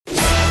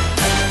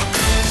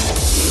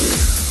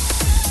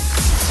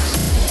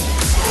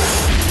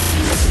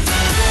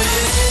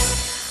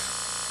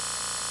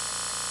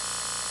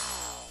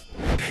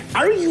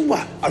Are you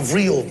a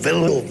real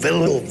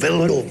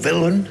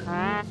villain?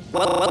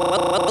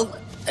 Well,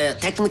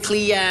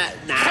 technically,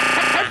 nah.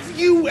 Have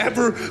you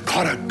ever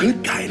caught a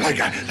good guy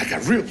like a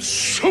real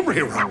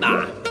superhero?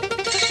 Nah.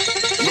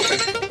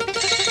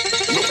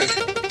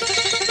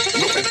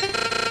 Nope.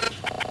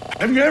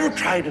 Have you ever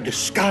tried a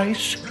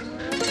disguise?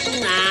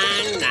 Nah.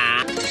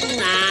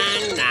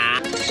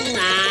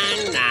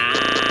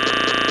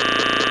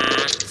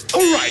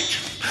 All right.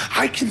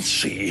 I can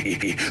see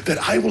that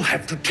I will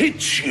have to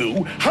teach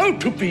you how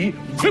to be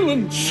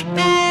villains.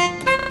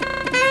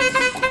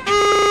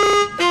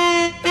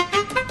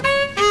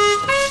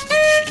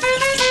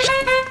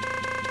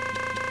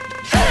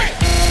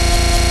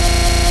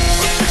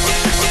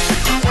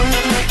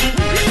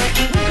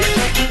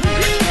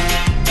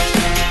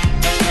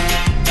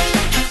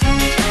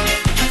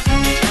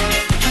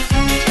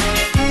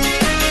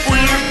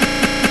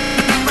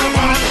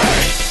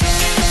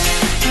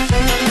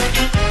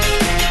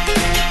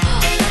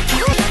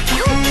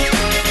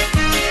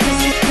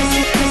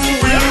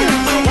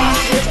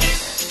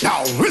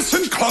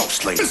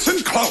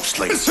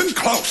 Listen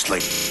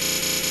closely.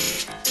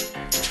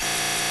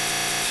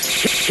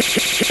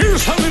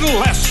 Here's a little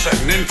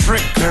lesson in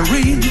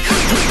trickery.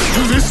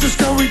 This is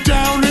going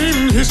down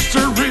in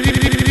history.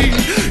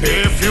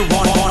 If you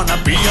wanna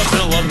be a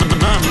villain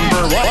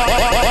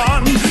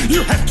 #1,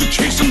 you have to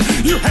chase him,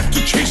 you have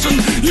to chase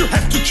him, you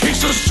have to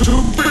chase a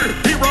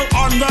superhero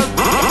on the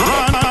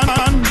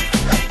run.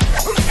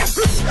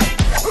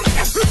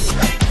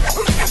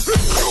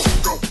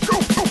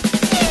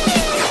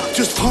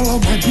 Just follow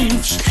my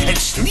moves and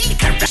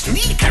sneak around.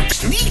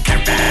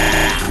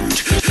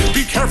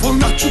 Be careful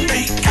not to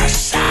make a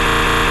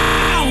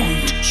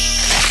sound.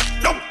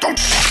 No, don't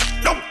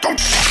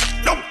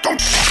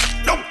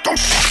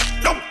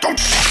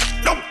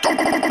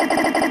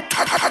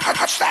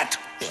touch that.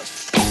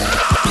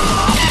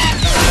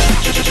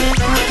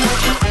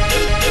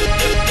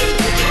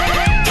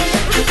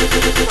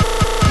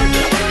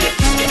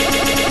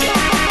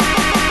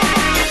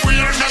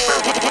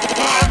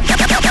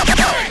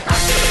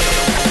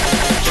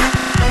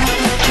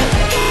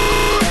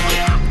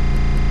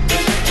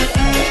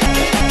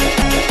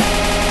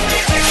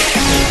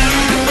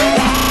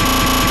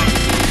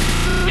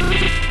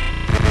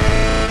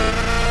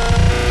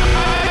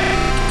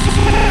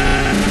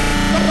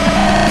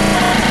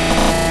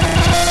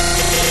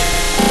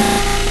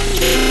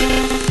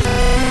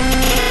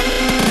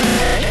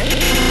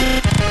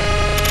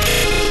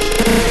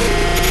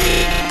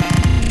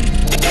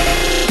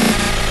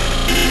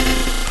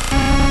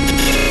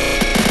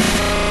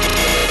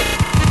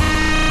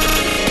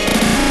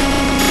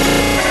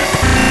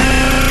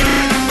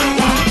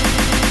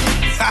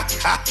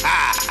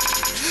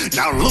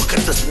 Now look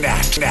at this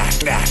knack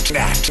that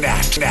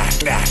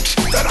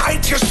I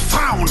just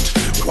found.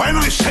 When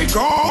I say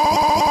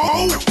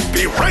go,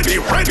 be ready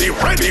to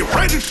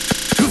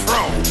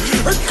throw.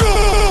 Go!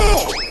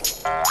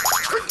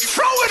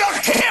 Throw it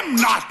at him,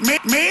 not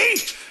me.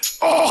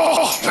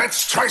 Oh,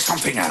 let's try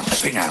something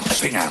else.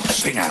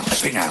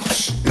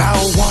 Now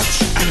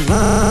watch and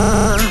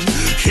learn.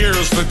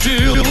 Here's the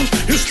deal.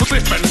 You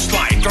slip and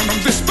slide on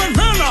this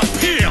banana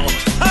peel.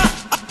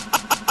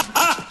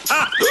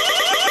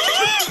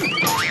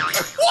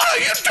 What are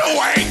you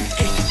doing?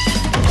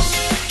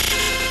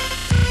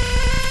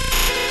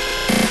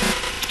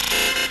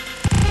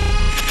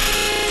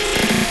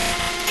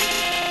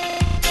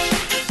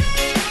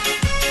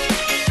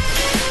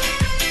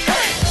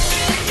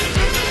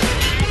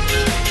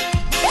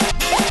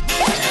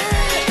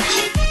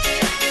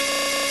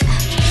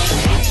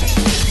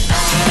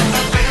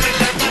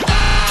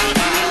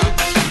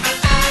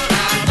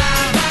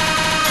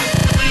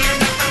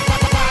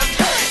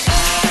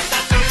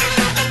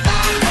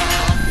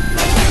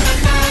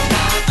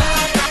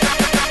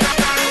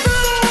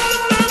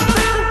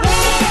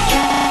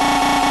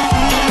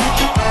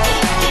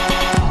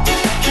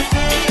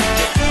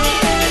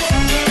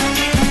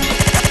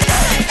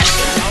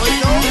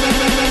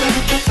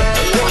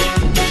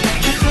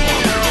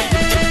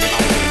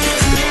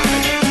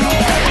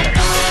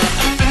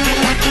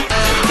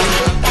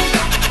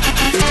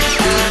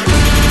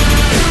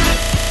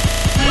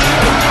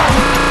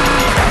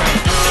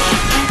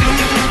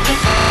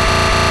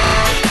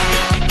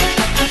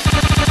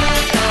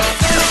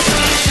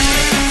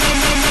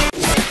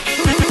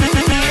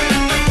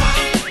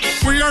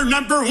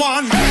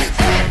 #1.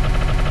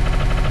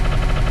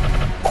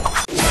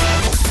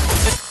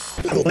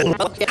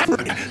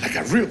 Like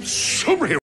a real superhero.